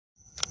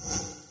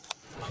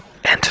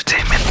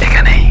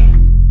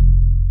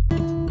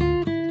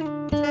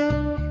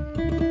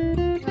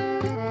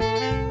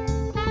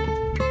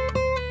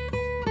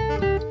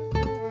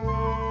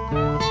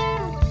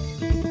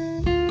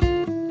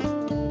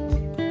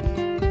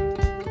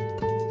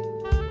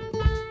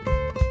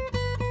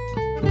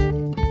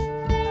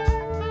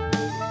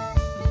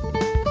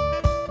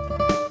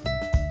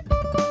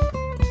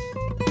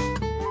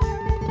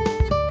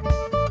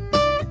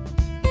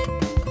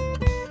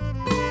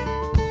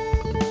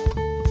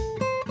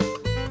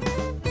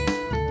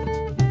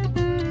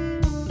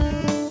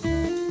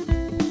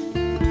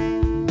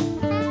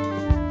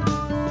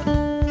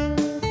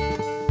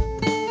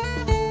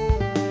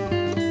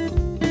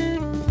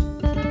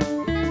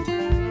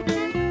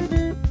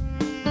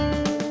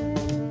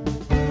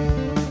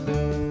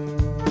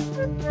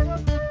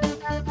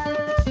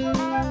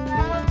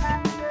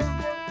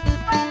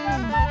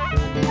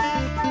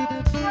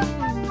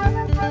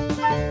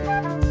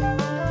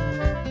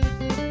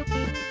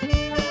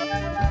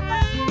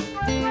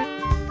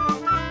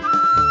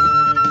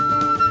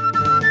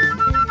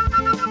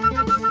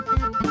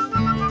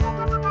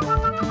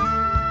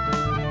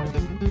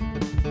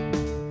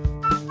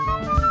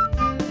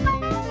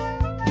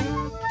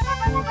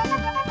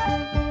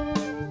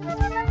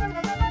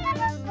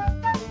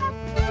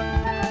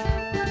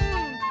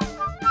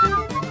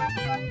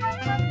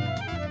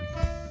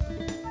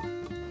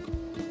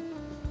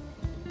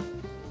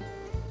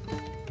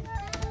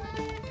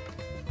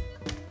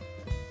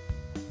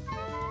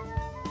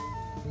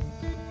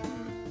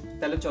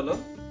তাহলে চলো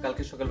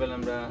কালকে সকালবেলা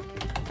আমরা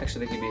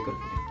একসাথে কি বিয়ে করব।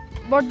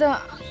 বড়দা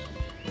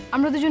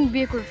আমরা দুজন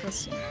বিয়ে করে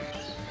ফেলছি।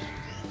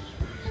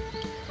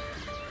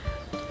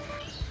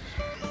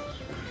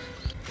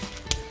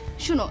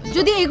 শুনো,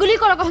 যদি এগুলি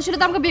করার কথা ছিল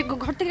তো আমাকে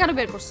ঘর থেকে কেন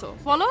বের করছো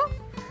বলো?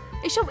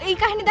 এসব এই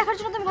কাহিনী দেখার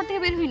জন্য তো আমি ঘর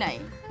থেকে বের হই নাই।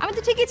 আমি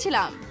তো ঠিকই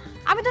ছিলাম,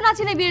 আমি তো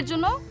নাচি নাই বিয়ের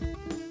জন্য।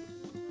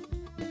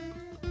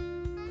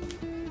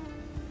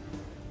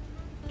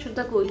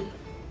 ছোটদা কই?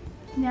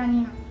 জানি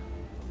না,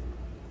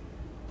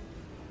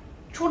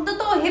 ছোটদা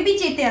তো হেভি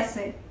চেতে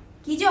আছে,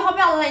 কি যে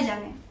হবে আল্লাহ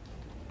জানে।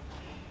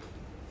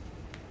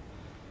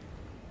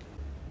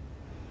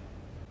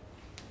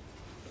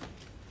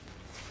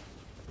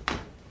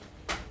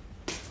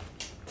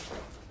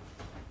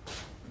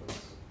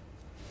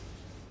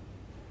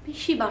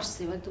 বেশি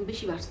বাড়ছে, একদম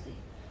বেশি বাড়ছে।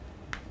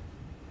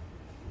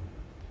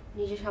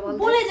 নিজে সাবাল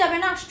বলে যাবে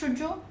না,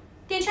 আশ্চর্য।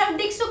 টেনশন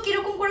দেখছো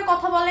কিরকম করে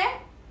কথা বলে।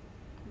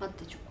 বাদ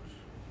দে, চুপ কর।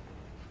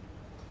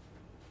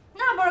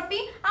 না বড়পি,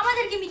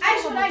 আমাদের কি মিথ্যা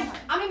কথা?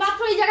 আমি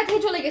মাত্র এই জায়গা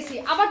থেকে চলে গেছি,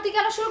 আবার তুই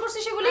কেন শুরু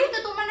করছিস সেগুলি? তো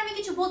তোমার নামে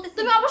কিছু বলতেছ?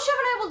 তুমি অবশ্যই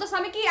আমার নামে বলতেছ।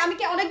 আমি কি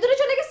অনেক দূরে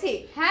চলে গেছি?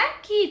 হ্যাঁ,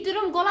 কি তুই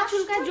এরকম গলা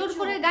চুলকায় জোর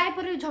করে গায়ে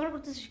পরে ঝগড়া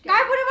করতেছিস?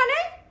 গায়ে পড়ে মানে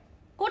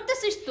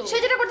করতেছিস তো। সে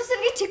যেটা করতেছে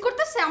কি ঠিক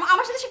করতেছে?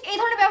 আমার সাথে সে এই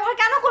ধরনের ব্যবহার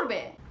কেন করবে?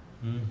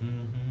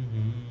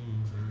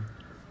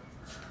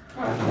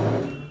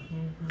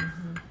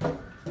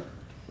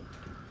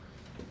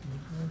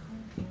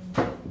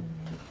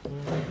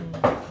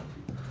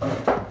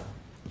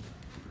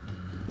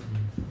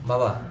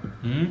 বাবা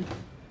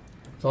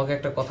তোমাকে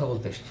একটা কথা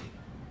বলতে এসেছি।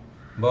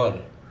 বল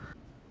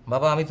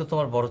বাবা, আমি তো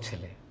তোমার বড়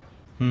ছেলে।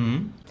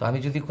 তো আমি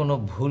যদি কোনো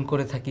ভুল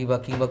করে থাকি বা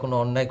কিংবা কোনো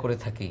অন্যায় করে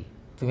থাকি,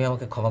 তুমি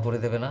আমাকে ক্ষমা করে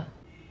দেবে না?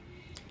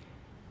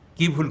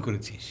 কি ভুল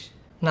করেছিস?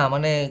 না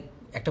মানে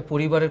একটা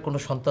পরিবারের কোনো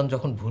সন্তান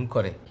যখন ভুল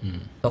করে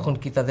তখন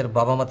কি তাদের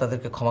বাবা মা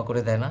তাদেরকে ক্ষমা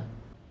করে দেয় না?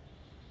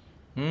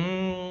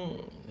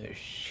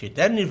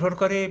 সেটা নির্ভর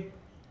করে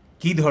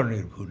কি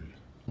ধরনের ভুল।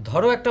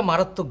 ধরো একটা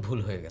মারাত্মক ভুল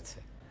হয়ে গেছে।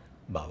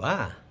 বাবা,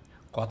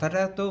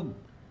 কথাটা তো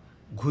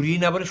ঘুরিয়ে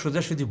না বলে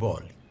সোজাসুজি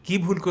বল, কি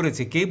ভুল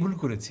করেছে, কে ভুল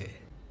করেছে?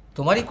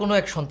 তোমারই কোনো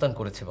এক সন্তান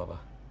করেছে বাবা।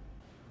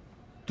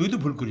 তুই তো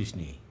ভুল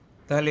করিসনি,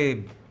 তাহলে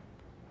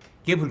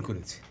কে ভুল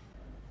করেছে?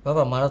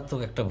 বাবা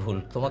মারাত্মক একটা ভুল,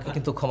 তোমাকে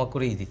কিন্তু ক্ষমা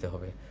করেই দিতে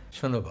হবে।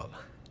 শোনো বাবা,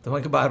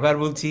 তোমাকে বারবার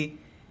বলছি,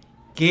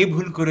 কে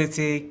ভুল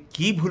করেছে,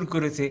 কি ভুল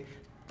করেছে,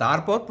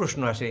 তারপর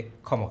প্রশ্ন আসে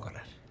ক্ষমা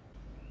করার।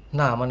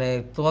 না মানে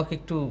তোমাকে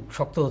একটু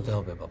শক্ত হতে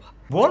হবে বাবা।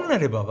 বল না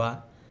রে বাবা।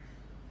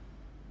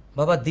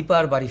 বাবা, দীপা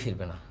আর বাড়ি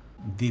ফিরবে না।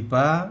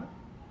 দীপা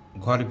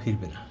ঘরে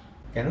ফিরবে না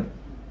কেন?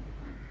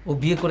 ও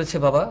বিয়ে করেছে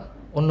বাবা,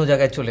 অন্য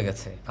জায়গায় চলে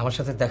গেছে। আমার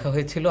সাথে দেখা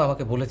হয়েছিল,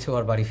 আমাকে বলেছে ও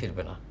আর বাড়ি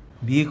ফিরবে না।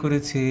 বিয়ে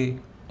করেছে,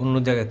 অন্য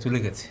জায়গায় চলে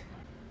গেছে?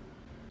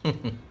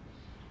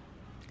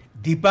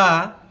 দীপা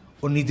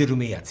ও নিজের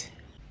রুমেই আছে।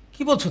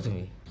 কি বলছো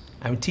তুমি?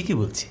 আমি ঠিকই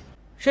বলছি।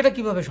 সেটা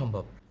কিভাবে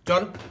সম্ভব?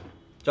 চল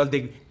চল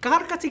দেখবি,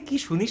 কার কাছে কি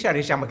শুনিস আর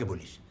এসে আমাকে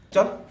বলিস।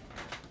 চল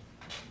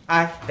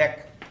আয় দেখ।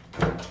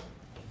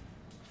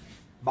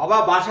 বাবা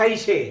বাসায়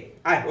সে,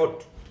 আয় ওঠ।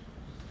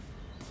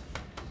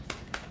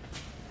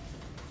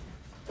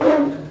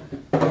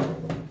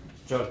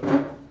 চল।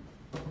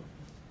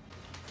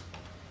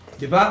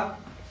 দীপা,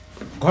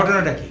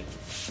 ঘটনাটা কি?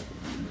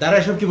 তারা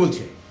এসব কি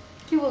বলছে?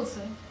 কি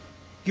বলছে?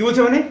 কি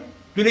বলছে মানে?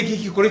 তুই নাকি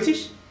কি করেছিস?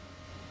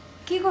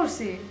 কি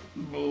করছি?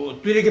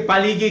 তুই নাকি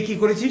পালিয়ে গিয়ে কি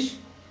করেছিস?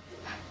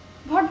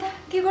 বড়দা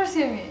কি করছি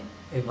আমি?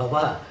 এই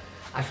বাবা,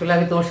 আসলে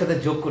আমি তোমার সাথে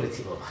যোগ করেছি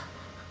বাবা।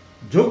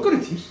 যোগ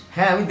করেছিস?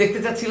 হ্যাঁ, আমি দেখতে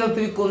চাচ্ছিলাম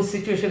তুমি কোন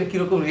সিচুয়েশনে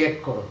কিরকম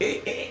রিয়াক্ট করো।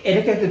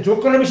 এটা কি একটা যোগ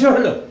করার বিষয়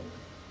হলো?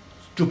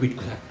 স্টুপিড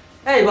কথা।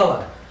 এই বাবা,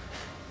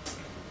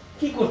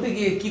 কি করতে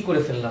গিয়ে কি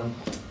করে ফেললাম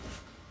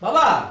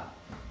বাবা?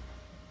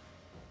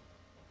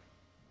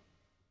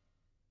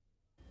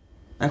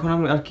 এখন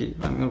আমি আর কি,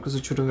 আমি ওর কাছে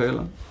ছোট হয়ে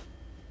গেলাম।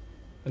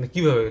 মানে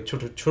কিভাবে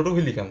ছোট ছোট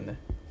হইলি কেমনে?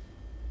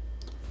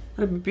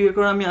 আরে বিয়ে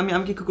করার আমি আমি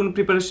আমি কি কোনো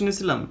প্রিপারেশন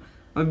নিয়েছিলাম?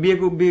 আমি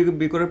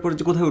বিয়ে করার পর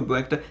যে কোথায় উঠবো?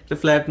 একটা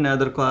ফ্ল্যাট নেওয়া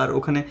দরকার,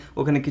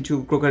 ওখানে কিছু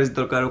ক্রোকারিজ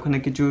দরকার, ওখানে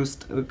কিছু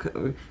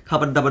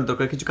খাবার দাবার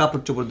দরকার, কিছু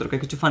কাপড় চোপড় দরকার,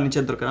 কিছু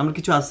ফার্নিচার দরকার। আমার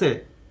কিছু আছে?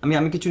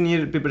 আমি কিছু নিয়ে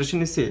প্রিপারেশন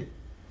নিচ্ছি?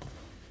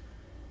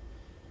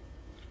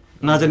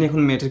 না জানি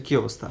এখন মেয়েটার কি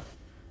অবস্থা।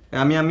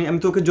 আমি আমি আমি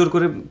তো ওকে জোর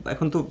করে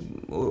এখন তো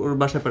ওর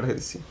বাসায় পাঠিয়ে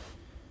দিচ্ছি।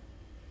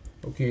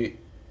 ওকে।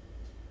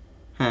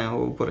 হ্যাঁ, ও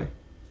উপরে।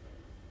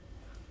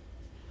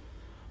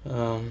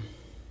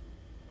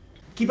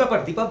 কি ব্যাপার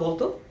দীপা,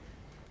 বলতো?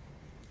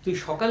 তুই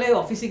সকালে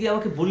অফিসে গিয়ে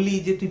আমাকে বললি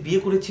যে তুই বিয়ে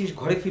করেছিস,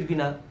 ঘরে ফিরবি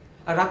না,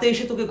 আর রাতে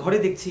এসে তোকে ঘরে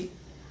দেখছি।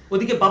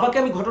 ওদিকে বাবাকে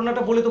আমি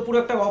ঘটনাটা বলে তো পুরো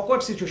একটা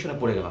অকওয়ার্ড সিচুয়েশনে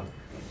পড়ে গেলাম।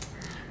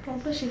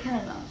 প্রবলেম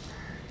সেখানে না।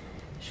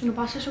 শুনো,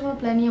 বাসার সবার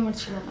প্ল্যানই আমার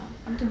ছিল না।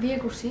 আমি তো বিয়ে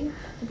করছি,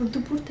 তারপর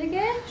দুপুর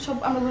থেকে সব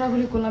আমরা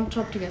ঘোরাঘুরি করলাম,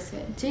 সব ঠিক আছে।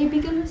 যেই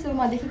বিকেল হয়েছে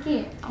মা দেখি কি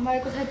আমার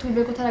কোথায়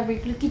তুলবে, কোথায় রাখবে,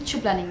 এগুলো কিচ্ছু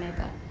প্ল্যানিং নেই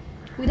তার।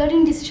 উইদাউট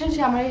এনি ডিসিশন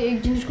সে আমরা এই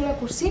জিনিসগুলো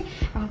করছি,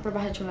 এখন পর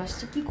বাসায় চলে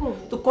আসছে। কি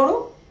করবো? তো করো,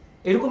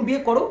 এরকম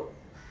বিয়ে করো,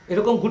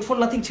 এরকম গুড ফর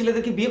নাথিং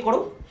ছেলেদেরকে বিয়ে করো।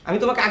 আমি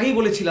তোমাকে আগেই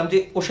বলেছিলাম যে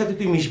ওর সাথে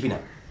তুই মিশবি না।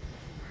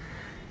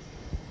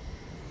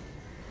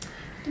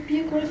 তো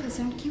বিয়ে করে ফেলছে,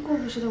 আমি কি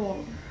করবো সেটা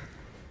বলো।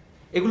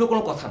 এগুলো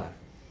কোনো কথা না,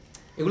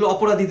 এগুলো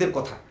অপরাধীদের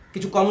কথা।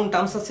 কিছু কমন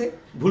টার্মস আছে,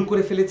 ভুল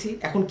করে ফেলেছি,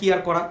 এখন কি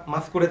আর করা,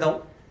 মাফ করে দাও।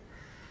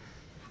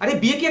 আরে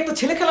বিয়ে কি একটা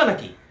ছেলে খেলা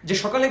নাকি যে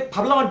সকালে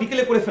ভাবলাম আর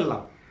বিকেলে করে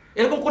ফেললাম?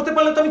 এরকম করতে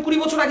পারলে তো আমি 20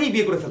 বছর আগেই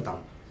বিয়ে করে ফেলতাম।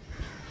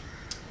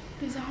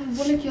 প্লিজ এখন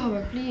বলে কি হবে,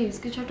 প্লিজ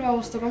কিছু একটা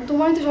ব্যবস্থা করো,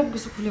 তোমারই তো সব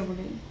কিছু খুলে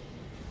বলি।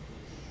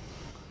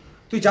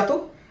 তুই যা তো,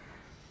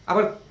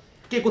 আবার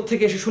কে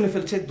কোত্থেকে এসে শুনে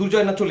ফেলছে,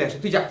 দুর্জয় না চলে আসে।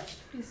 তুই যা,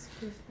 প্লিজ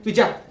প্লিজ। তুই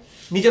যা,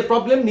 নিজের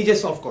প্রবলেম নিজে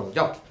সলভ করো,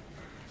 যাও।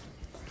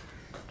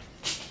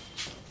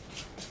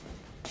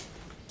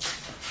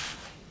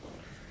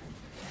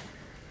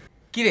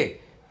 কিরে,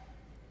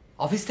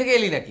 অফিস থেকে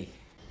এলি নাকি?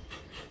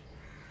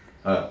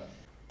 হ্যাঁ।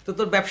 তো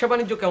তোর ব্যবসা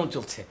বাণিজ্য কেমন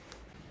চলছে?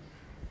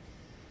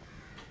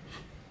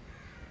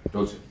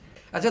 চলছে।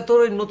 আচ্ছা, তোর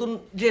ওই নতুন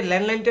যে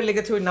ল্যান্ডলাইনটা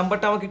লেগেছে ওই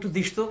নাম্বারটা আমাকে একটু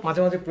দিস তো,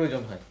 মাঝে মাঝে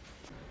প্রয়োজন হয়।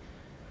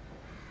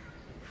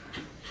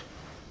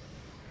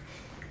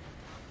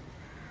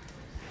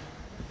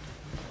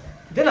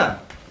 দে না,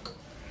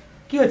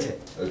 কি হয়েছে?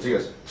 ঠিক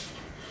আছে।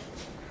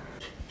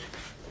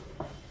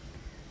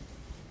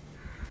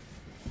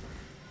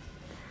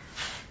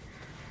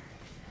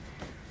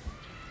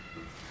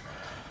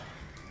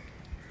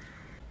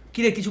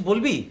 কিরে, কিছু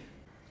বলবি?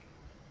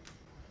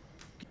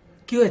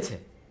 কি হয়েছে?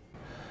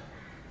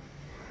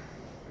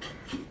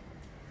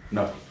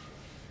 না।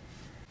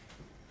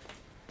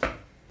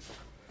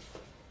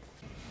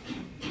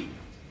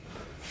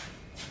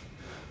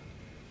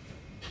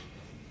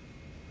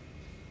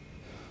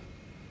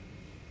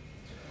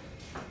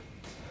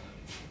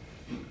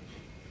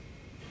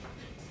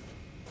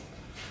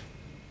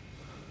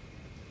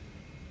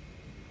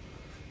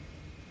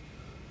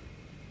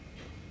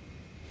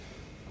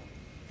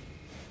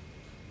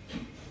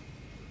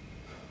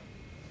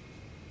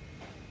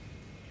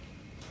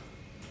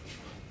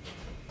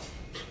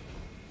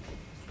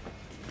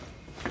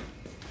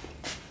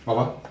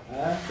 বাবা,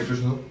 একটু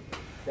এসো।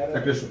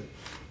 একটু এসো,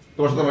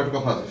 তোমার সাথে আমার একটু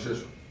কথা আছে।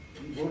 এসো।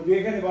 বলবি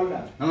এখানে, বল না।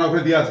 না না,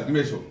 ওখানে দিয়ে আছে, তুমি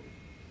এসো।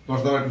 তোমার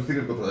সাথে আমার একটু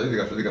সিক্রেট কথা আছে।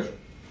 এদিকে আসো, এদিকে আসো।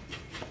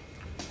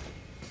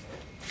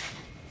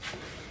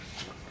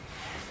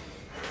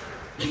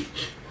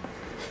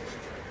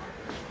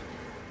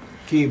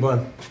 কি বল?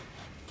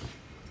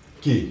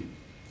 কি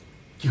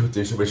কি হচ্ছে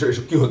এসব? এসব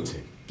এসব কি হচ্ছে?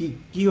 কি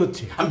কি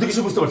হচ্ছে? আমি তো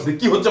কিছু বুঝতে পারছি না।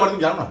 কি হচ্ছে আমার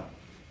তুমি জানো না?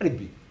 আরে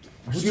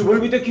বুঝি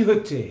বলবি তো কি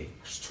হচ্ছে?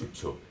 আশ্চর্য,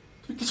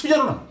 তুমি কিছু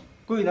জানো না?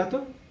 কই না তো।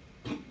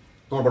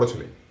 তোমার বড়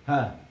ছেলে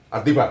হ্যাঁ।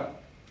 আর দীপা,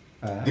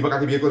 হ্যাঁ। দীপা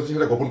কাকে বিয়ে করেছে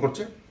সেটা গোপন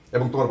করছে,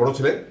 এবং তোমার বড়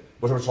ছেলে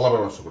বসে বসে সলা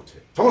পরামর্শ করছে।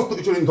 সমস্ত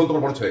কিছুর ইন্ধন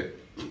তোমার বড় ছেলে।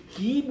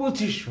 কি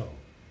বলছিস সব?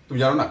 তুমি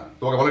জানো না?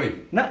 তোমাকে বলেনি?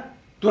 না,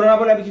 তোরা না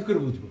বলে আমি কি করে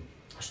বুঝবো?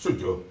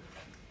 আশ্চর্য,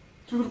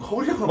 তুমি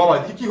খবর রাখো বাবা,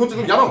 কি হচ্ছে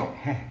তুমি জানো?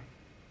 হ্যাঁ,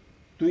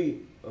 তুই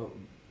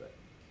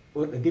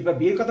দীপা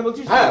বিয়ের কথা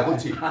বলছিস? হ্যাঁ,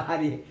 বলছি।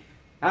 আরে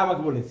হ্যাঁ,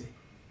 আমাকে বলেছে,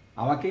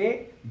 আমাকে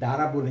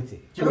দ্বারা বলেছে।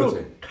 কি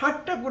বলেছে?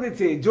 ঠাট্টা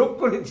করেছে, যোগ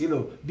করেছিল,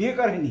 বিয়ে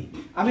করেনি।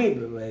 আমি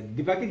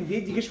দীপাকে দিয়ে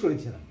জিজ্ঞেস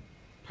করেছিলাম।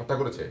 ঠাট্টা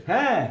করেছে?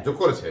 হ্যাঁ। যোগ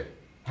করেছে?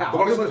 হ্যাঁ,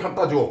 তোমার কাছে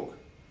ঠাট্টা যোগ?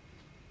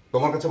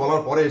 তোমার কাছে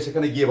বলার পরে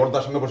সেখানে গিয়ে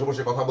বড়দার সঙ্গে বসে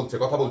বসে কথা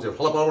বলছে,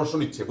 ফলা পরামর্শ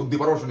নিচ্ছে, বুদ্ধি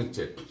পরামর্শ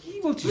নিচ্ছে। কি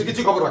বলছিস? তুমি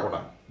কিছু খবর রাখো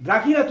না?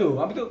 রাখি না তো,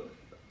 আমি তো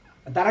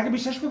দ্বারাকে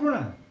বিশ্বাস করবো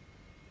না।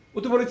 ও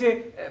তো বলেছে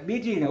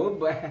বিয়ে চাই না, ও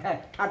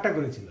ঠাট্টা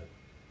করেছিল।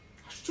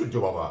 আশ্চর্য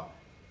বাবা,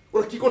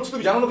 ওরা কি করছে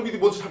তুমি জানো না?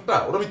 তুমি বলছো ঠাট্টা,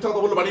 ওরা মিথ্যা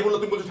কথা বললো, বানিয়ে বললো,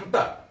 তুমি বলছো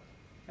ঠাট্টা।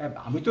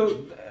 আমি তো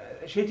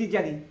সেটি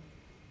জানি।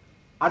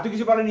 আর তো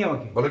কিছু বলেনি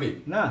আমাকে। বলেনি?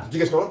 না।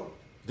 জিজ্ঞেস করো,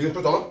 জিজ্ঞেস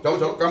করো। চলো চলো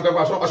চলো, কাম কাম,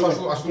 আসো আসো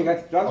আসো আসো। ঠিক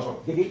আছে, চল আসো।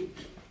 দেখি।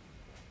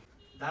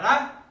 দাঁড়া,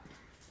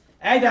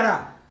 এই দাঁড়া।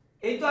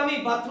 এই তো আমি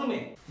বাথরুমে।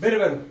 বেরো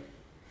বেরো,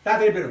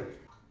 তাড়াতাড়ি বেরো।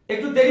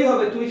 একটু দেরি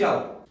হবে, তুমি যাও।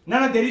 না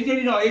না, দেরি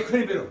দেরি নয়,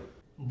 এক্ষুনি বেরো।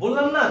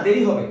 বললাম না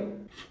দেরি হবে।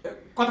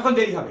 কতক্ষণ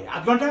দেরি হবে?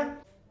 আধ ঘন্টা?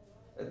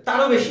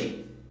 তারও বেশি।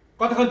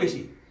 কতক্ষণ বেশি?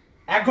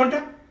 1 ঘন্টা?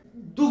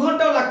 2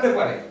 ঘন্টাও লাগতে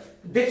পারে।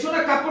 দেখছো না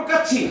কাপড়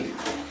কাচ্ছি।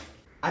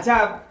 আচ্ছা,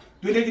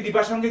 তুই নাকি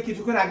দীপার সঙ্গে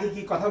কিছুক্ষণ আগে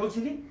কি কথা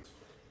বলছিলি?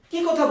 কি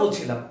কথা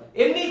বলছিলাম?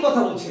 এমনিই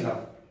কথা বলছিলাম।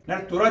 না,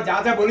 তোরা যা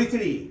যা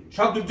বলেছিলি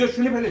সব দুর্যোগ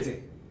শুনে ফেলেছে।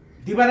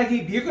 দীপা নাকি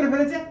বিয়ে করে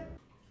ফেলেছে।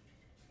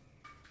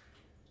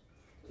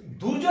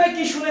 দুর্জয়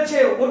কি শুনেছে?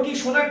 ওর কি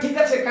শোনার ঠিক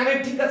আছে, কানের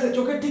ঠিক আছে,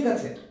 চোখের ঠিক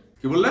আছে?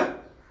 কি বললে?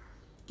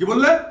 কি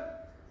বললে?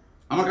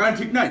 আমার কারণ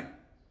ঠিক নাই?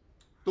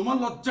 তোমার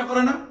লজ্জা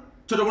করে না?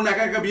 ছোট বোন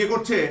একা একা বিয়ে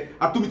করছে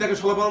আর তুমি তাকে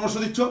সলা পরামর্শ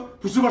দিচ্ছ,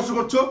 ফুসফাস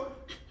করছো।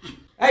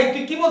 এই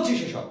তুই কি বলছিস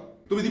এসব?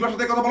 তুমি দীপার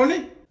সাথে কথা বলনি?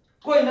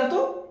 কই না তো।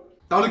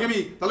 তাহলে কি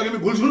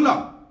আমি ভুল শুনলাম?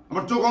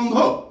 আমার চোখ অন্ধ,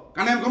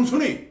 কানে আমি কম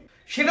শুনি?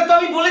 সেটা তো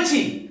আমি বলেছি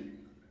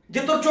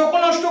যে তোর চোখও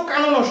নষ্ট,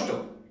 কানও নষ্ট।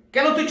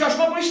 কেন তুই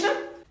চশমা পরিস না?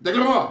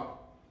 দেখলে বাবা,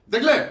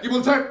 দেখলে কি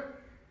বলছে?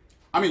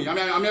 আমি আমি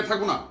আমি আর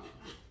থাকবো না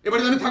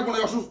এবারে, আমি থাকবো না।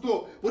 অসুস্থ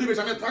পরিবেশ,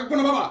 আমি আর থাকবো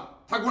না বাবা,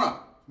 থাকবো না।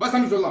 বাস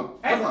আমি চললাম।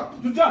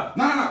 দুর্জয়,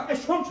 না না না,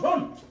 শোন শোন,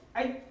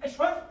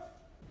 শোন।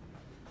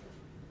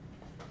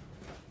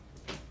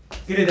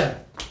 কিরে যা,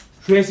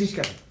 শুয়েছিস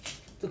কেন?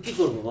 তো কি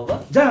করবো বাবা?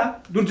 যা,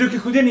 দুর্যোগকে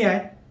খুঁজে নিয়ে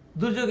আয়।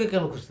 দুর্যোগে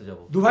কেন খুঁজতে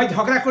যাবো? দুভাই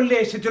ঝগড়া করলে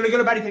সে চলে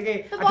গেল বাড়ি থেকে,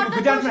 আর তুমি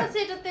খুঁজে আস না।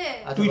 এটাতে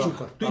তুই চুপ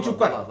কর, তুই চুপ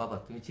কর। বাবা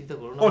তুমি চিন্তা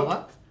করো না ওঠ। বাবা।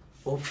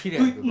 ও ফিরে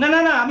তুই আসবে না বাবা। না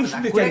না আমি রাগ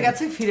শুনতে করে চাই না।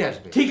 গেছে, ফিরে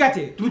আসবে। ঠিক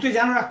আছে তুমি তো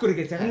জানো রাগ করে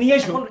গেছে এখন নিয়ে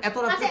এসো। এখন এত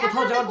রাত্রে আচ্ছা,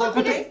 কোথাও এখন যাওয়ার তো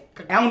দরকার নেই।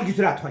 এমন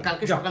কিছু রাত হয়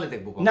কালকে যাও। সকালে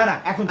দেখবো বাবা। না না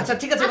এখন আচ্ছা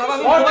ঠিক আছে বাবা,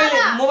 আমি ওর মোবাইলে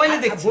বাবা। মোবাইলে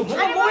দেখছি, বলছি।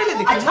 মোবাইলে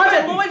দেখছি, আচ্ছা, মোবাইলে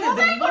আচ্ছা, মোবাইলে মোবাইল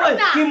দেখছি, করো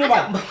না। কি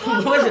মোবাইল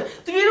মোবাইলে।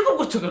 তুমি এরকম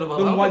করছো কেন বাবা?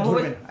 তোর মোবাইল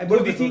ধরবে মোবাইল- না আমি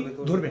বলে দিচ্ছি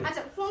ধরবে না।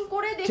 আচ্ছা ফোন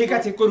করে দেখো। ঠিক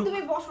আছে, করুক।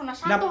 তুমি বসো না, না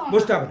শান্ত হও না।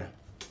 বসতে হবে না।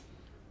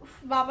 উফ,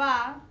 বাবা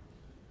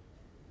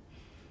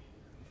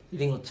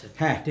রিং হচ্ছে।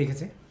 হ্যাঁ ঠিক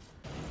আছে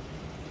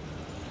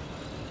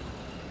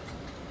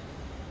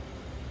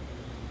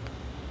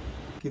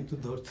কিন্তু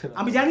ধরছে না।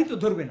 আমি জানি তো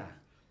ধরবে না,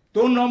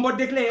 তোর নম্বর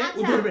দেখলে ও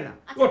আচ্ছা, ধরবে না।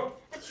 আচ্ছা, ওঠ।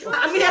 শোনো,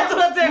 আমি এত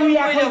রাতে তুই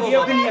এখন এখন কই গিয়ে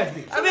যাবো ওকে বাবা? নিয়ে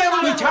আসবি। আমি এখন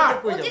তুই ছাড়।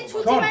 কই ও যে যাবো?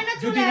 ছুটি শোন, মাইনা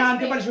চলে যদি না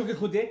আনতে আসবে। পারিস ওকে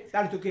খুঁজে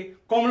তাহলে তোকে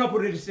কমলাপুর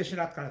রেল স্টেশন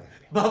রাত কাটা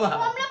থাকবে। বাবা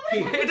কি?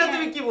 এটা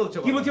তুমি কি বলছো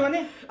কি বাবা? বলছি মানে?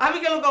 আমি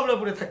কেন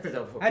কমলাপুরে থাকতে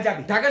যাবো? হ্যাঁ,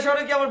 যাবি। ঢাকা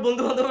শহরে কি আমার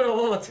বন্ধু বান্ধবের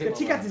অভাব আছে?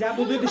 ঠিক বাবা? আছে যা,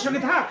 বন্ধুদের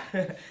সঙ্গে থাক,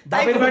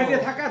 তাই বাপের করবো বাড়িতে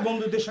বাবা। থাকা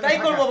বন্ধুদের সঙ্গে তাই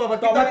থাকা। করবো বাবা,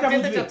 কিন্তু তফাৎটা আমি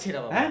যেতে বুঝবি। চাচ্ছি না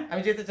বাবা। হ্যাঁ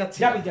আমি যেতে চাচ্ছি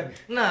যাবি না। যাবি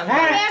না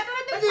হ্যাঁ তুমি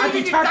আর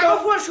তুই ছাড় তো। টাকা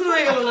ফুয়ার শুরু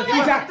হয়ে গেল নাকি?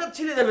 তুই যা। হাতটা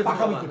ছিঁড়ে যাবে তো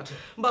পাকামি বাবা। করছে।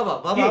 বাবা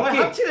বাবা কি, আমার কি?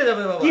 হাত ছিঁড়ে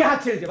যাবে বাবা। কি হাত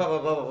ছিঁড়ে যাবে? বাবা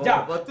বাবা যা।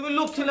 বাবা তুমি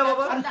লক্ষ্মী না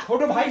বাবা? আর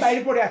ছোট ভাই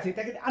বাইরে পড়ে আছে,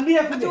 তাকে আনবি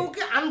এখন। আচ্ছা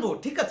ওকে আনবো,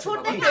 ঠিক আছে বাবা।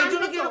 ছোটটাকে এই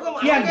জন্য কি আনবে তো? এরকম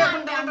কি আমাকে আনবে?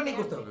 এখন টানাটানি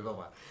করতে হবে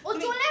বাবা? ও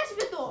চলে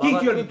আসবে তো। কি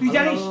বাবা, চলবে? তুই বাবা,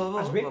 জানিস বাবা,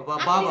 আসবে। বাবা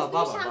আচ্ছা, বাবা তুমি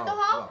বাবা শান্ত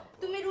বাবা, হও, বাবা।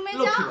 তুমি রুমে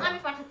লক্ষ্মী যাও, বাবা। আমি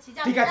পাঠাচ্ছি।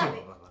 যাও, ঠিক আছে। যাবে।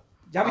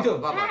 যাবি তো?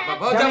 বাবা হ্যাঁ,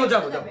 বাবা হ্যাঁ, যাবো যাবে,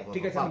 যাবো যাবে। যাবো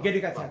ঠিক আছে, আমি বাবা,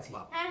 গেটের কাছে বাবা, আছি।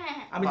 বাবা। হ্যাঁ হ্যাঁ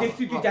হ্যাঁ আমি বাবা,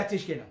 দেখছি তুই বাবা।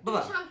 যাচ্ছিস কেন। বাবা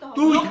শান্ত হও।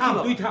 তুই লক্ষ্মী থাম,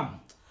 বাবা। তুই থাম।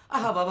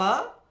 আহা বাবা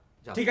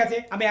যাও। ঠিক আছে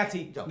আমি আছি,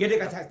 যাও, গেটের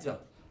যাও, কাছে আছি। যাও।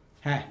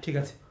 হ্যাঁ ঠিক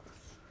আছে।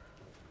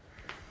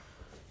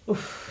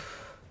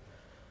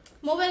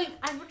 মোবাইল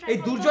আরেকবার ট্রাই এই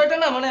দুর্জয়টা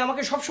না মানে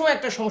আমাকে সবসময়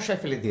একটা সমস্যায়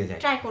ফেলে দিয়ে যায়।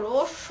 ট্রাই করো।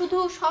 ও শুধু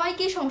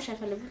সবাইকেই সমস্যা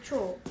ফেলে, বুঝছো?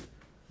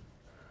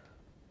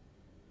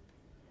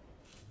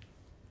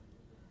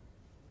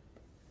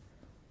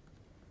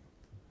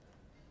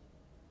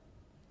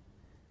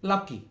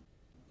 লাভ কি?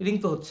 রিং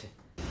তো হচ্ছে।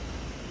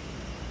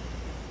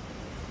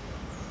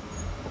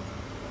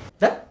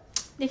 দেখ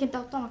দেখে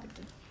দাও তো আমাকে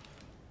একটু।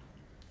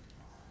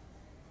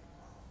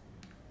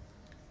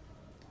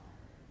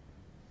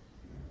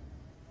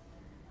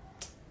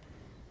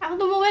 এখন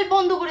তো মোবাইল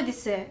বন্ধ করে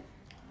দিচ্ছে।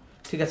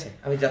 ঠিক আছে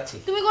আমি যাচ্ছি।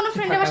 তুমি কোনো তুই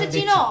ফ্রেন্ডের থাক, বাসা আমি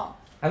চিনো?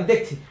 দেখছি। আমি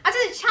দেখছি। আচ্ছা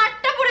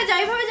শার্টটা পরে যাও,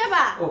 এইভাবে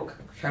যাবা? ও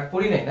শার্ট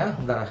পরি নাই না,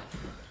 দাঁড়া।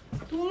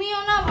 তুমিও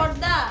না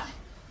বর্দা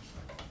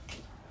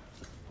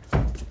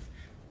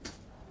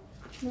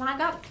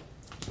লাগা।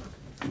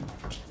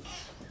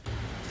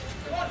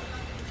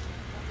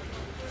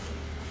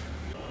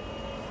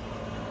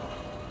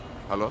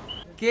 হ্যালো,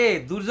 কে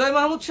দুর্জয়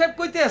মাহমুদ সাহেব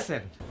কইতে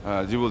আছেন?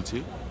 জি বলছি।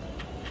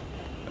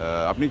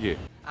 আপনি কে?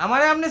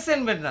 আমারে আপনি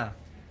চেনবেন না।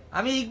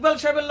 আমি ইকবাল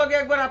সাহেবের লগে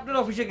একবার আপনার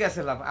অফিসে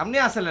গেছিলাম, আপনি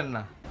আসলেন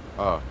না।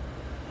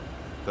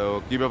 তো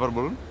কি ব্যাপার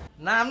বলুন।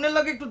 না আপনার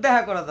লগে একটু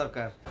দেখা করা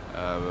দরকার।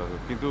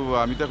 কিন্তু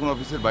আমি তো এখন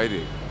অফিসের বাইরে।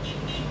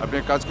 আপনি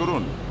এক কাজ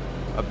করুন,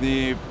 আপনি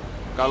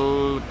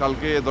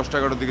কালকে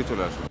 10টা-11টার দিকে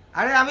চলে আসুন।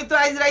 আরে আমি তো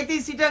আজ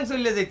রাইতেই সিটাং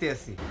চলে যাইতে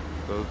আছি।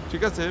 তো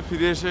ঠিক আছে,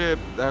 ফিরে এসে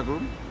দেখা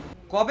করুন।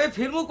 কবে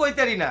ফিরমু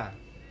কইতারি না,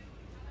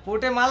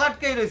 পোর্টে মাল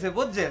আটকাই রয়েছে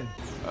বুঝছেন।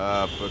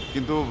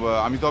 কিন্তু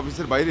আমি তো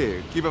অফিসের বাইরে।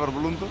 কি ব্যাপার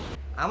বলুন তো।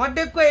 আমার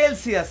ডেকো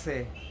এলসি আছে,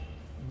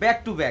 ব্যাক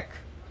টু ব্যাক।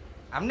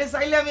 আপনি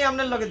চাইলে আমি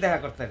আপনার লগে দেখা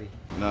করতারি।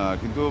 না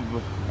কিন্তু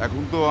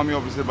এখন তো আমি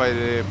অফিসের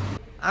বাইরে।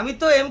 আমি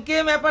তো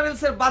এমকেএম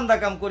অ্যাপারেলসের বান্দা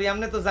কাম করি,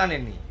 আপনি তো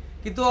জানেনই।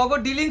 কিন্তু অগর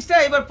ডিলিংসটা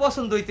এবার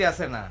পছন্দ হইতে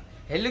আসে না,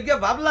 হেলে গিয়ে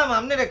ভাবলাম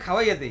আপনারে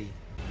খাওয়াইয়া দেই।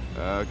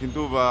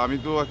 কিন্তু আমি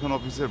তো এখন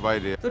অফিসের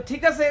বাইরে। তো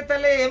ঠিক আছে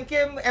তাহলে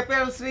এমকেএম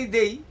অ্যাপারেলসই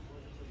দেই।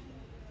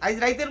 আজ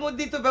রাইতের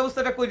মধ্যেই তো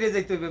ব্যবস্থাটা করে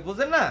যাইতে হইবে,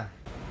 বুঝেন না।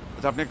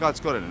 আচ্ছা আপনি কাজ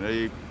করেন,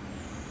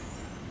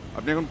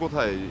 আপনি এখন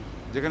কোথায়?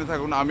 যেখানে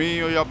থাকুন, আমি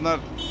আপনার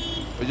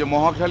ওই যে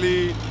মহাখালী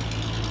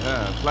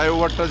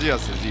ফ্লাইওভারটা যে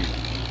আছে, জি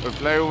ওই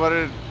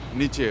ফ্লাইওভারের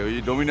নিচে ওই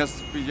ডোমিনাস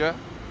পিজা,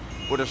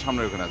 ওটার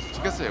সামনে ওখানে আছে।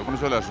 ঠিক আছে, ওখানে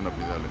চলে আসুন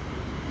আপনি তাহলে।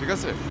 ঠিক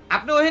আছে,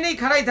 আপনি ওখানেই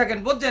খাড়াই থাকেন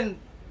বুঝছেন,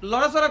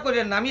 লড়াচড়া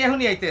করেন না, আমি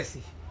এখনই আইতে আছি।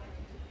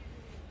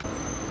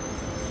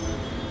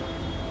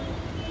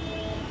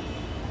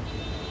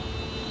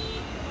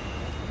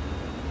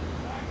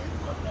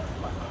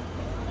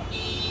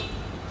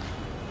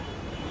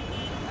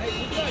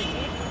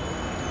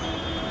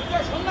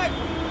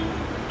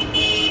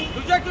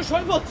 দুর্জয় একটু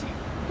শোন বলছি।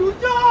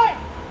 দুর্জয়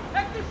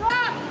একটু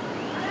শোন।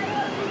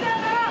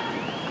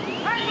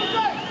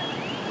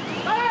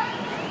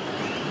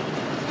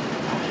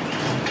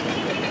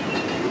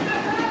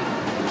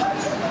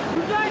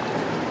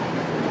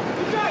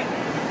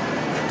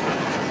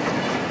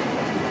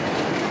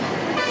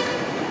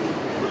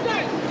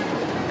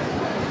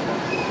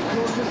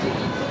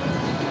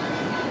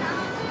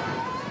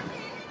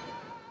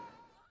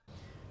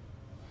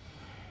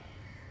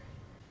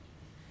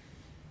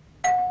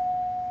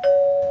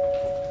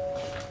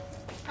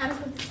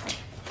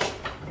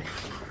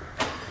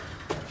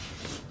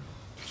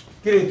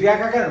 কি রে তুই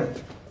একা কেন?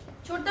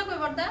 ছোটদা কই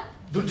বর্দা?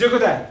 দুর্যোগ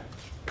কোথায়?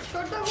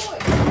 ছোটদা কই?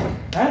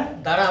 হ্যাঁ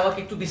দাঁড়া, আমাকে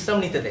একটু বিশ্রাম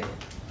নিতে দে।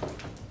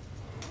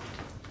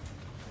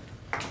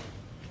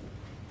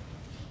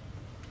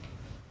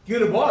 কি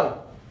হলো বল।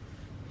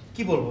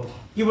 কি বলবো?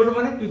 কি বলবো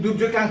মানে তুই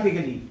দুর্যোগকে আনতে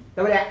গেলি,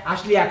 তারপরে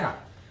আসলি একা।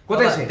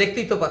 কোথায় বাবা, সে?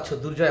 দেখতেই তো পাচ্ছ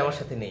দুর্জয় আমার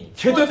সাথে নেই।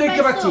 সে তো খোঁজ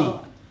দেখতে পাইছো? পাচ্ছি।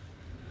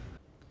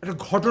 একটা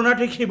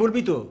ঘটনাটা খেয়ে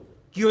বলবি তো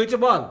কি হয়েছে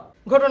বল।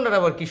 ঘটনাটা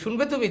আবার কি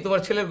শুনবে তুমি?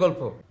 তোমার ছেলের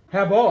গল্প?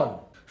 হ্যাঁ বল।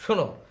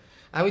 শোনো,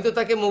 আমি তো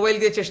তাকে মোবাইল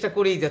দিয়ে চেষ্টা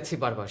করেই যাচ্ছি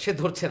বারবার, সে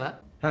ধরছে না।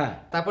 হ্যাঁ,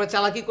 তারপরে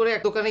চালাকি করে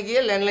এক দোকানে গিয়ে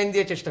ল্যান্ডলাইন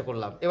দিয়ে চেষ্টা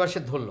করলাম, এবার সে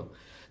ধরলো।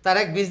 তার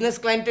এক বিজনেস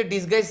ক্লায়েন্টের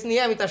ডিসগাইজ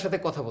নিয়ে আমি তার সাথে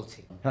কথা বলছি।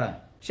 হ্যাঁ,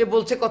 সে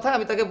বলছে কথা,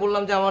 আমি তাকে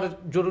বললাম যে আমার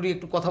জরুরি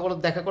একটু কথা বলার,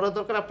 দেখা করার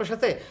দরকার আপনার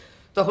সাথে।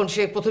 তখন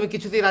সে প্রথমে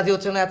কিছুতেই রাজি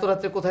হচ্ছে না, এত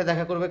রাত্রে কোথায়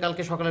দেখা করবে,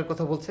 কালকে সকালের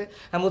কথা বলছে।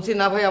 আমি বলছি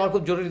না ভাই, আমার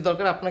খুব জরুরি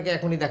দরকার, আপনাকে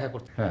এখনই দেখা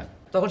করতে। হ্যাঁ।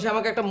 তখন সে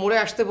আমাকে একটা মোড়ে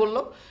আসতে বলল,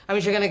 আমি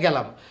সেখানে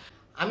গেলাম।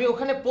 আমি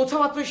ওখানে পৌঁছা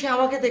মাত্রই সে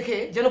আমাকে দেখে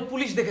যেন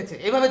পুলিশ দেখেছে,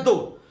 এভাবে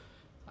দৌড়।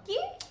 কি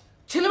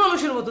ছেলে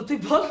মানুষের মতো, তুই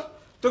বল।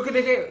 তোকে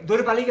দেখে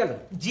দৌড়ে পালিয়ে গেল?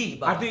 জি।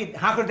 আর তুই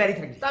হাঁ করে দাঁড়িয়ে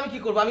থাকলি? তা আমি কি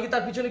করবো? আমি কি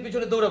তার পিছনে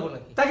পিছনে দৌড়াবো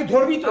নাকি? তাকে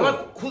ধরবি তো? আমার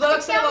ক্ষুধা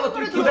লাগছে না বাবা।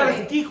 তুই ক্ষুধা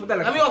লাগছে? কি ক্ষুধা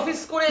লাগছে? আমি অফিস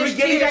করে তুই এসেছি,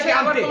 গেলি নাকি এসে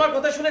আবার আনতে? তোমার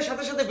কথা শুনে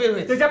সাথে সাথে বের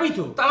হয়েছে। তুই যাবি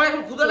তো? তা আমার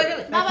এখন ক্ষুধা লাগে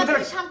না? বাবা ক্ষুধা তুমি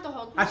লাগছে? শান্ত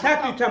হও, তুমি আচ্ছা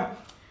শান্ত তুই হও। থাম।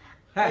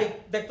 হ্যাঁ, এই,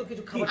 দেখ তো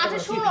কিছু খাবার। আচ্ছা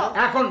টাবার শোনো,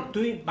 এখন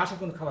তুই বাসা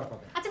কোনো খাবার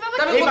পাবে না। আচ্ছা বাবা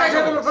আমি এই তুমি কোথায়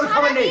বাসায় খাবো? তোমার কোনো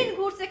খাবার নেই। সারাদিন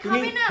ঘুরছে, তুমি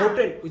খাবে না?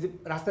 হোটেল, ওই যে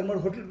রাস্তার মোড়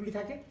হোটেলগুলি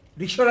থাকে,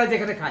 রিক্সাওয়ালা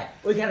যেখানে খায়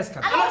ওইখানে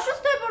খাবে। আমি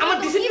অসুস্থ হয়ে পড়বো, আমার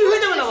তুমি ডিসেন্ট্রি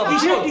হয়ে যাবে না বাবা?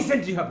 কিসের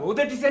ডিসেন্ট্রি হবে?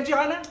 ওদের ডিসেন্ট্রি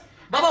হয় না?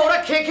 বাবা ওরা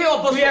খেয়ে খেয়ে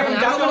অভ্যস্ত। তুই এখন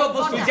আমি যা তো, কোনো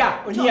অভ্যস্ত তুই না। যা,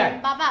 ও নিয়ে আয়।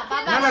 বাবা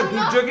বাবা না না, শোনো,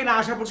 দুর্যোগে না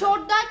আসা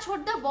পর্যন্ত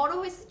ছোটদা বড়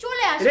হয়েছে,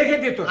 চলে আসবে। রেখে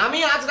দে তো। আমি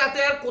আজ রাতে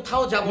আর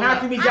কোথাও যাব না, না।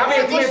 তুমি যাবে,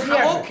 আমি তুমি এখন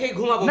নিয়ে খাবো, আসো। খেয়ে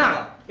ঘুমাবো। না,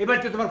 বাবা। এবার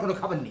তো তোমার কোনো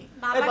খাবার নেই।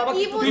 এই বাবা বাবা,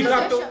 কি তুই বলছো?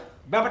 ভাব তো,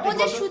 ব্যাপারটা ও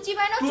যে বল তো। সূচি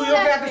বানাও তুই চলে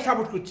ওকে এত আসবে।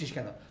 সাপোর্ট করছিস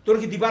কেন? তোর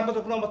কি দিবার মতো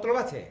কোনো মতলব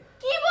আছে?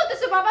 কি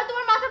বলতেছো বাবা?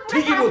 তোমার মাথা পুরো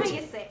ঠিকই খারাপ বলছি।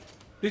 হয়ে গেছে।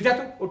 তুই যা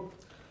তো, ওঠ।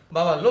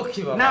 বাবা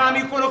লক্ষ্মী বাবা। না,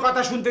 আমি কোনো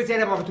কথা শুনতে চাই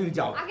না বাবা, তুমি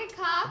যাও। আগে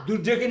খা।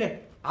 দুর্যোগে নে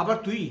আবার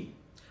তুই।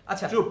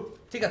 আচ্ছা চুপ।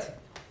 ঠিক আছে,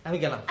 আমি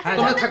গেলাম। আচ্ছা,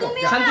 তোমরা বাবা, থাকো,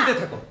 তুমিও না। শান্তিতে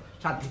থাকো।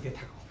 শান্তিতে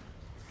থাকো।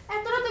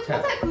 এত রাতে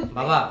কোথায় খুঁজবে?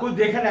 বাবা, কুল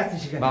যেখানে আসছিস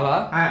সেখানে। বাবা।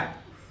 হ্যাঁ,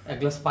 এক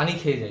গ্লাস পানি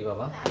খেয়ে যাই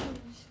বাবা।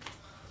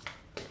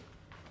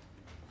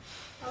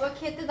 বাবা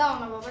খেতে দাও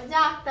না বাবা,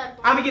 যাক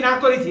তারপর। আমি কি না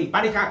করেছি?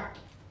 পানি খা,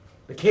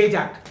 খেয়ে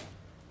যাক।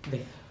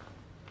 দেখ,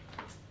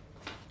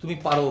 তুমি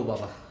পারো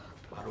বাবা।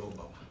 পারো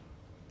বাবা।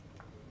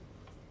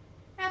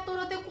 এত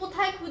রাতে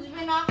কোথায়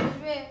খুঁজবে না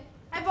খুঁজবে?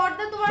 এই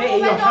বড়দা তোমার এই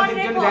মোবাইলটা অন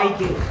অশান্তির জন্য রেখো। দায়ী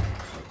কে?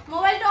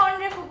 মোবাইলটা অন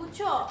রেখো,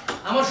 বুঝছো?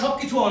 আমার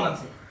সবকিছু অন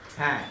আছে।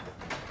 হ্যাঁ,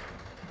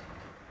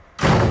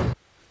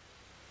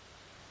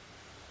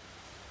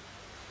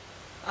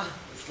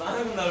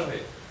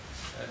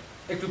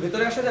 একটু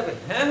ভেতরে আসা যাবে?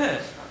 হ্যাঁ হ্যাঁ,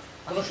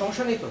 কোনো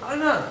সমস্যা নেই তো? আরে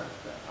না,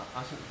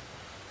 আসেন।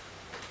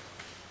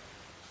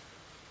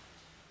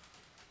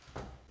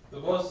 তো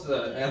বস,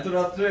 এত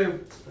রাত্রে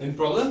ইন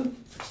প্রবলেম?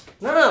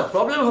 না না,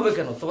 প্রবলেম হবে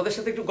কেন? তোমাদের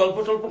সাথে একটু গল্প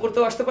টল্প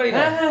করতেও আসতে পারি না?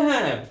 হ্যাঁ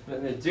হ্যাঁ হ্যাঁ,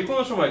 যে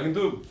কোনো সময়,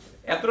 কিন্তু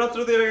এত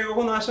রাত্রে তো এর আগে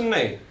কখনো আসেন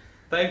নাই,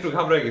 তাই একটু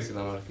ঘাবড়ে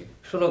গেছিলাম আর কি।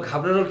 শোনো,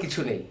 ঘাবড়ানোর কিছু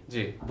নেই।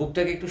 জি।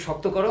 বুকটাকে একটু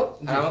শক্ত করো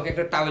আর আমাকে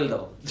একটা টাওয়েল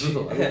দাও দ্রুত,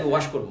 আমি একটু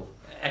ওয়াশ করবো।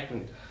 এক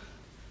মিনিট।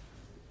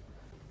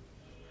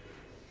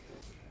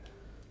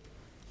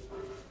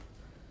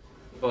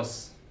 বস,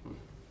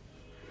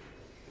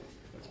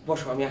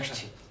 বসো, আমি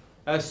আসছি।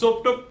 সোপ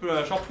টোপ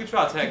সবকিছু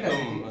আছে একদম,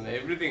 মানে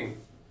এভরিথিং।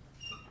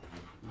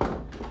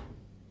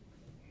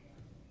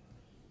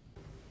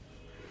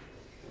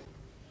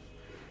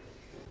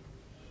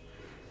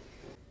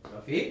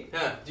 রফিক,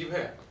 হ্যাঁ জি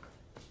ভাইয়া।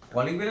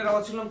 কলিং বেলের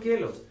আওয়াজ শুনলাম, কে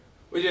এলো?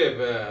 ওই যে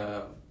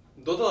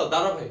দোতলা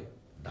দাদা ভাই।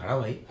 দাঁড়া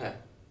ভাই, হ্যাঁ,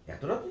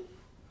 এত রাতে?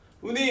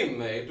 উনি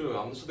একটু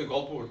আমাদের সাথে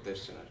গল্প করতে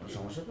এসেছেন আর কি।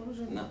 সমস্যা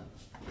টমস্যা না,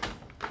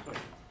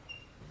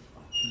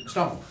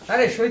 আসসালামু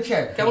আরে শহীদ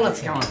সাহেব, কেমন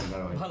আছেন? কেমন আছেন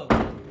দাদা ভাই? ভালো।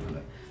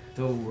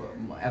 তো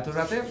এত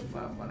রাতে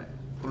মানে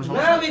কোনো না,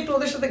 সমস্যা? আমি একটু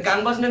ওদের সাথে গান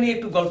বাজনা নিয়ে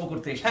একটু গল্প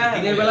করতে এসেছি। হ্যাঁ,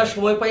 দিনের হ্যাঁ। বেলা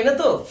সময় পাই না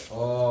তো।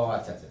 ও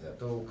আচ্ছা আচ্ছা আচ্ছা।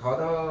 তো খাওয়া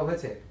দাওয়া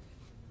হয়েছে?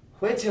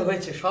 হয়েছে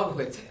হয়েছে, সব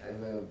হয়েছে।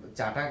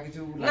 চাটা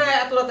কিছু না,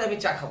 এত রাতে আমি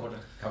চা খাবো না।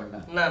 খাবেন না?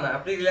 না না,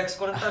 আপনি রিল্যাক্স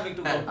করেন তো, আমি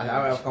একটু গল্প আচ্ছা,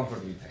 করি।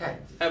 কমফোর্টেবল থাকে। হ্যাঁ।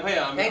 হ্যাঁ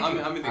ভাইয়া, আমি Thank you. আমি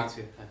আমি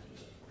দেখছি। হ্যাঁ,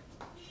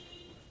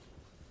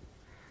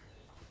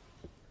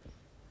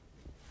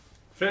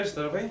 ফ্রেশ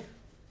দাদা ভাই।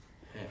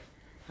 হ্যাঁ।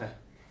 হ্যাঁ,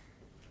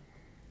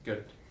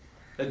 গুড।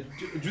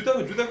 জুতা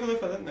জুতা কোথায়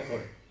ফেলেন না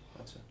করে?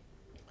 আচ্ছা,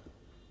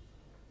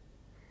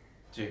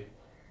 জি।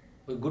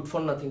 ওই গুড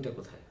ফর নাথিংটা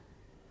কোথায়?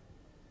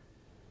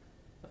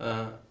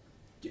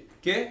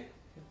 কে?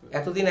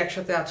 এতদিন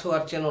একসাথে আছো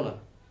আর চেনো না,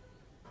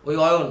 ওই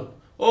অয়ন।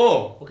 ও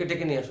ওকে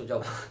ডেকে নিয়ে আসো, যাও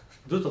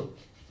দ্রুত।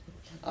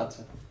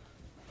 আচ্ছা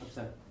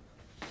আচ্ছা,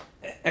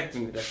 এক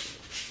মিনিট।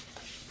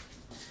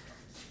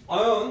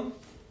 অয়ন,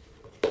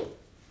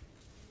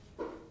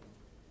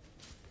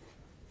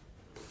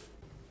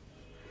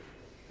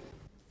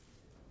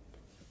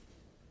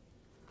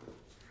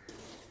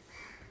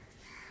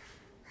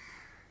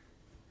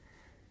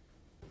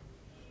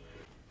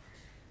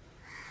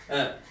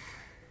 হ্যাঁ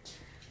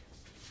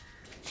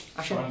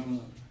আসেন,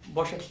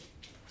 বসেন।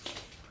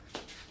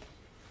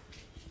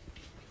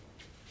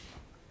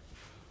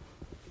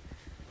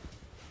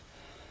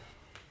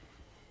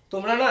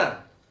 তোমরা না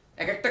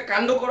এক একটা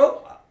কাণ্ড করো।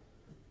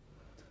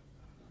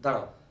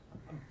 দাঁড়াও,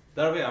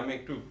 দাদা ভাই, আমি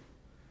একটু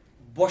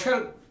বসার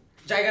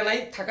জায়গা নাই,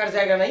 থাকার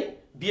জায়গা নাই,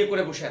 বিয়ে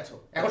করে বসে আছো।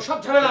 এখন সব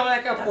ঝামেলা আমার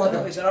একা পোহাতে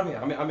হবে। দাদা ভাই,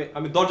 আমি আমি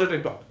আমি দরজাটা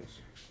একটু আটকেছি।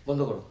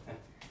 বন্ধ করো।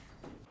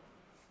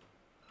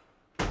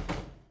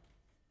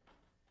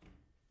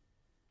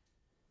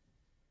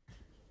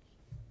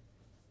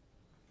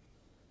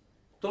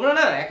 তোমরা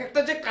না এক একটা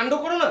যে কাণ্ড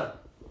করো না,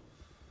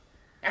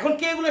 এখন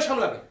কে এগুলো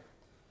সামলাবে?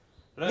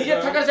 নিজের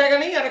থাকার জায়গা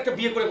নেই আর একটা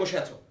বিয়ে করে বসে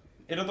আছো।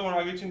 এটা তোমার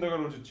আগে চিন্তা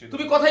করা উচিত ছিল।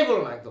 তুমি কথাই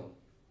বলো না একদম।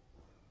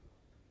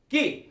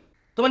 কি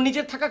তোমার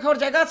নিজের থাকা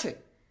খাওয়ার জায়গা আছে?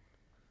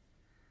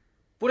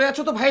 পড়ে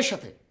আছো তো ভাইয়ের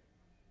সাথে,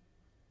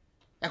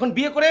 এখন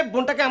বিয়ে করে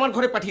বোনটাকে আমার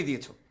ঘরে পাঠিয়ে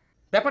দিয়েছো।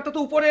 ব্যাপারটা তো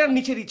উপরে আর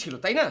নিচেরই ছিল,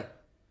 তাই না?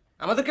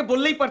 আমাদেরকে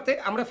বললেই পারতে,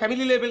 আমরা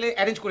ফ্যামিলি লেভেলে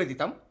অ্যারেঞ্জ করে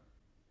দিতাম।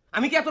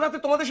 আমি কি এত রাতে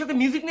তোমাদের সাথে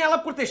মিউজিক নিয়ে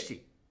আলাপ করতে এসেছি?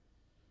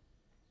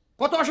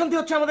 কত অশান্তি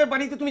হচ্ছে আমাদের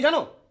বাড়িতে তুমি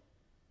জানো?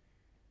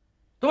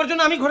 তোমার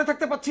জন্য আমি ঘরে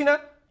থাকতে পারছি না,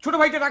 ছোট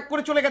ভাইটা রাগ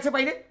করে চলে গেছে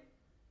বাইরে।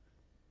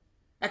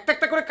 একটা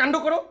একটা করে কাণ্ড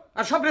করো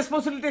আর সব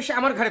রেসপন্সিবিলিটি এসে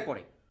আমার ঘাড়ে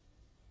পড়ে।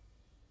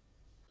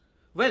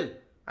 ওয়েল,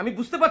 আমি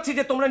বুঝতে পারছি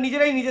যে তোমরা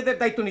নিজেরাই নিজেদের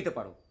দায়িত্ব নিতে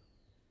পারো,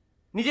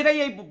 নিজেরাই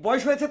এই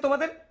বয়স হয়েছে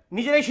তোমাদের,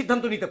 নিজেরাই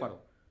সিদ্ধান্ত নিতে পারো,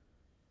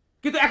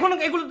 কিন্তু এখন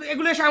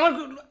এগুলো এসে আমার,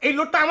 এই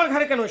লোডটা আমার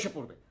ঘাড়ে কেন এসে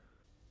পড়বে?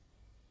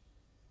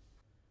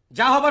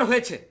 যা হবার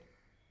হয়েছে,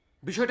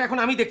 বিষয়টা এখন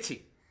আমি দেখছি।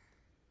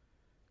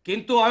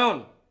 কিন্তু অয়ন,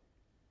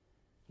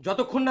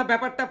 যতক্ষণ না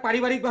ব্যাপারটা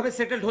পারিবারিকভাবে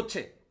সেটেলড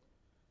হচ্ছে,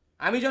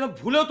 আমি যেন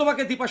ভুলেও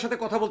তোমাকে দীপার সাথে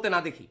কথা বলতে না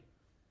দেখি।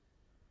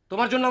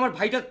 তোমার জন্য আমার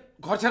ভাইটা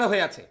ঘরছাড়া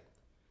হয়ে আছে,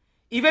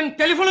 ইভেন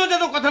টেলিফোনেও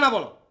যেন কথা না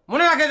বলো,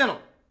 মনে রাখে যেন।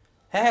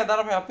 হ্যাঁ হ্যাঁ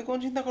দাঁড়া ভাই, আপনি কোন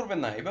চিন্তা করবেন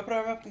না, এ ব্যাপারে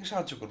আমি আপনাকে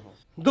সাহায্য করবো।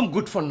 একদম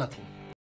গুড ফর নাথিং।